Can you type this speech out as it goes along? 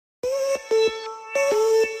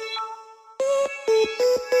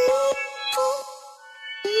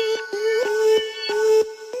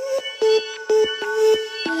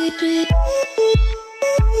So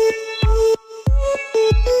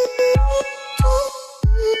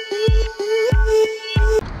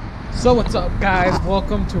what's up guys,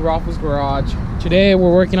 welcome to Rafa's Garage. Today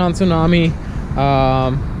we're working on Tsunami.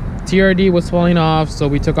 TRD was falling off, so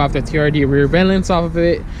we took off the TRD rear valence off of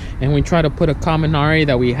it and we tried to put a Kaminari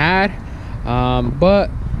that we had,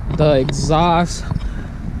 but the exhaust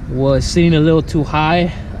was sitting a little too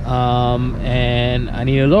high, and I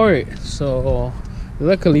need to lower it. So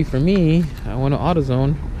luckily for me, I went to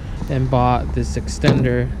AutoZone and bought this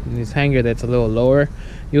extender, this hanger that's a little lower.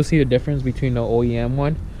 You'll see the difference between the OEM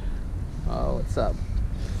one. Oh, what's up?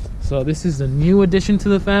 So this is the new addition to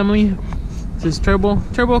the family. This is Turbo.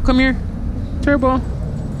 Turbo, come here. Turbo.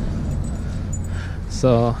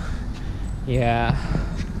 So yeah,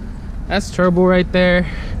 that's Turbo right there.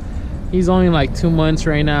 He's only like 2 months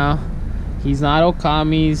right now. He's not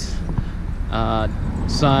Okami's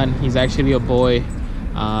son. He's actually a boy.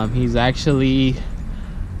 He's actually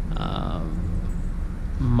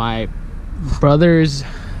my brother's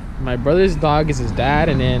dog is his dad,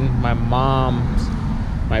 and then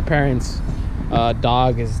my parents'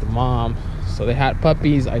 dog is the mom. So they had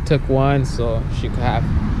puppies. I took one so he could have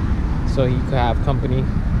company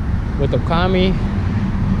with Okami.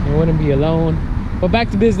 He wouldn't be alone. But back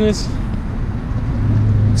to business.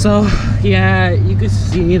 So yeah, you can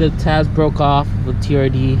see the tabs broke off. The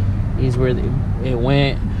TRD is where it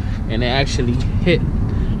went, and it actually hit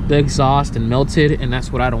the exhaust and melted, and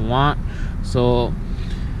that's what I don't want. So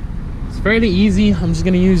it's fairly easy. I'm just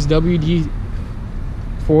gonna use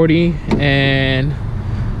WD-40 and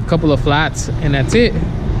a couple of flats, and that's it.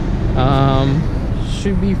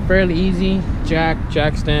 Should be fairly easy. Jack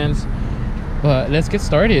stands, but let's get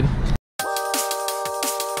started.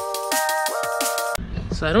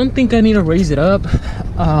 So I don't think I need to raise it up.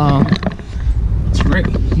 It's right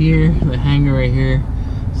here, the hanger right here,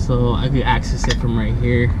 so I could access it from right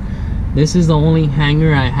here. This is the only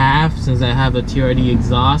hanger I have since I have the TRD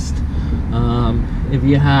exhaust. If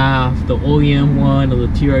you have the OEM one or the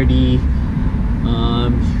TRD,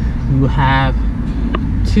 you have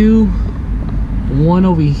two, one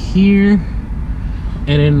over here and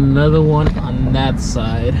then another one on that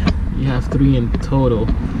side. You have 3 in total.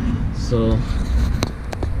 So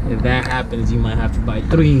if that happens, you might have to buy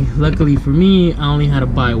 3. Luckily for me, I only had to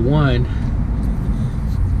buy 1.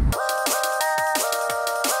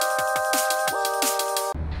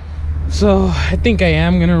 So I think I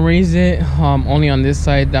am gonna raise it only on this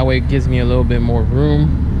side, that way it gives me a little bit more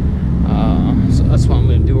room. So that's what I'm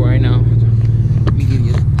gonna do right now. Let me give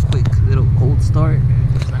you a quick little cold start,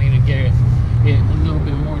 because I need to get it a little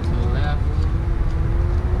bit more to the left.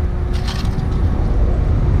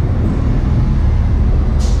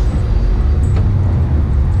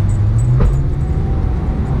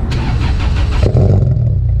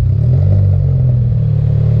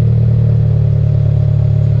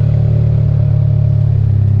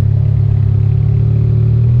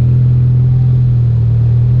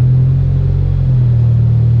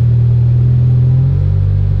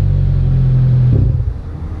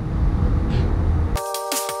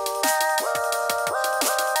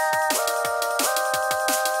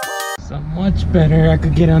 Much better. I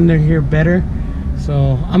could get under here better.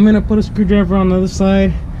 So I'm gonna put a screwdriver on the other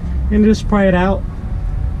side and just pry it out,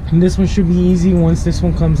 and this one should be easy once this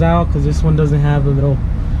one comes out, because this one doesn't have a little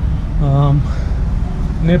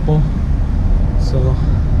nipple, so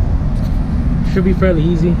should be fairly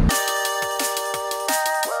easy.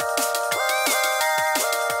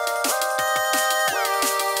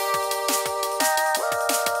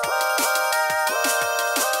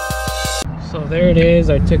 So there it is,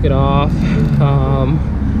 I took it off.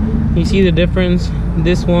 You see the difference?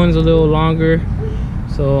 This one's a little longer,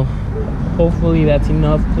 so hopefully that's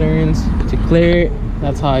enough clearance to clear it.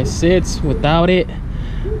 That's how it sits without it.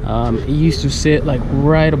 It used to sit like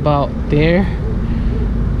right about there.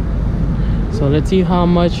 So let's see how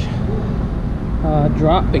much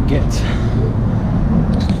drop it gets.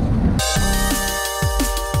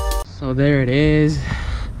 So there it is.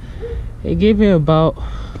 It gave me about,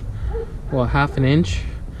 well, ½ an inch.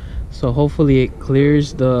 So hopefully it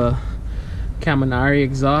clears the Kaminari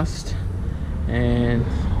exhaust and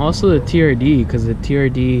also the TRD, because the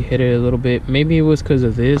TRD hit it a little bit. Maybe it was because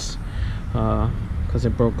of this, because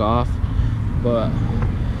it broke off. But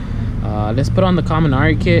let's put on the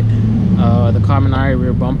Kaminari kit, the Kaminari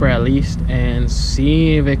rear bumper at least, and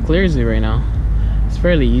see if it clears it right now. It's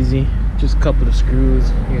fairly easy, just a couple of screws.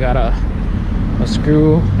 You got a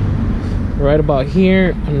screw right about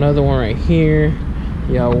here, another one right here.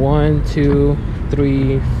 You got 1, 2,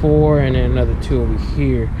 3, 4, and then another 2 over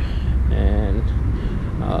here. And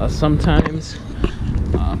sometimes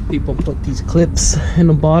People put these clips in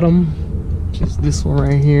the bottom, which is this one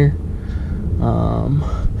right here,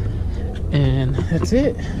 and that's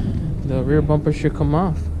it. The rear bumper should come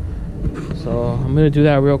off. So I'm gonna do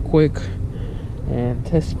that real quick and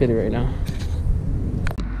test fit it right now.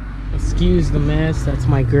 Excuse the mess, that's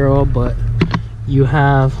my girl, but you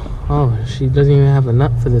have, oh, she doesn't even have a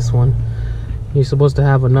nut for this one. You're supposed to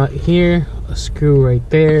have a nut here, a screw right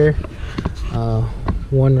there,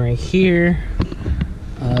 one right here,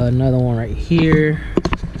 another one right here,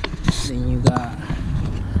 then you got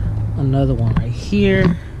another one right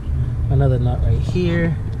here, another nut right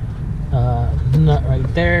here, nut right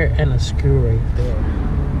there, and a screw right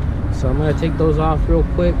there. So I'm gonna take those off real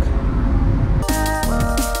quick.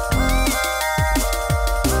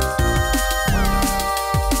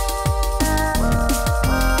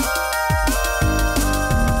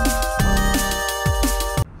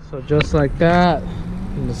 So just like that,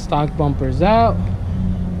 and the stock bumper's out.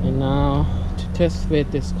 And now to test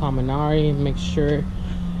fit this Kaminari, make sure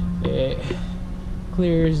it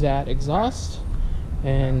clears that exhaust,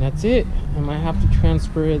 and that's it. I might have to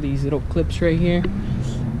transfer these little clips right here.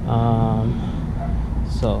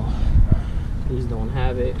 So these don't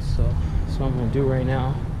have it, so that's what I'm gonna do right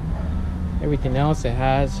now. Everything else it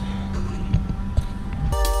has.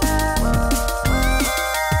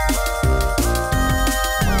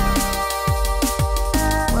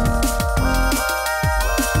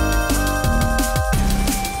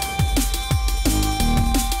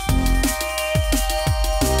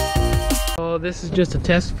 So this is just a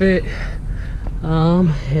test fit.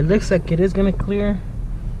 It looks like it is gonna clear.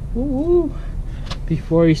 Ooh,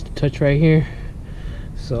 before I used to touch right here,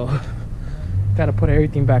 so gotta put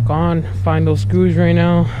everything back on, find those screws right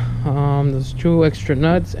now, those 2 extra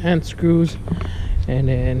nuts and screws, and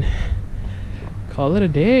then call it a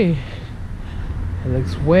day. It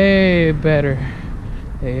looks way better.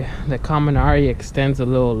 The Kaminari extends a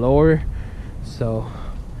little lower, so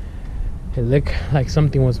it looked like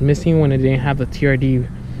something was missing when it didn't have the TRD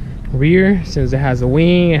rear, since it has a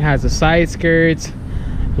wing, it has the side skirts,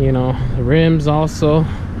 you know, the rims also.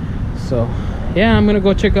 So yeah, I'm gonna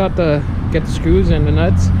go check out get the screws and the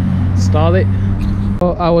nuts, install it.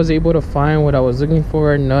 So I was able to find what I was looking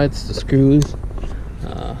for, nuts, the screws,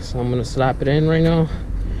 so I'm gonna slap it in right now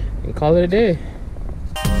and call it a day.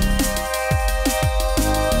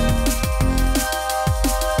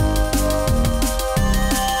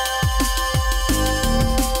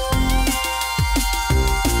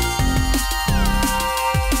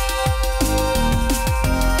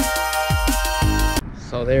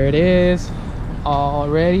 So there it is,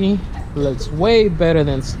 already. Looks way better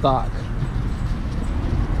than stock.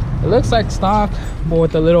 It looks like stock, but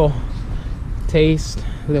with a little taste,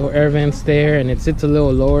 little air vents there, and it sits a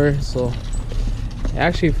little lower, so it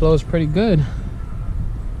actually flows pretty good.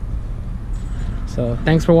 So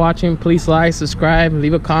thanks for watching. Please like, subscribe,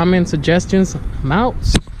 leave a comment, suggestions. I'm out.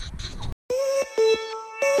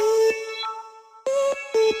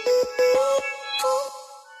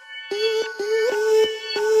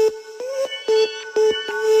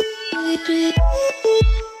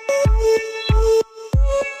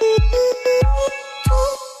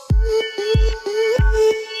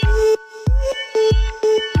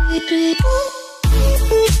 Beep.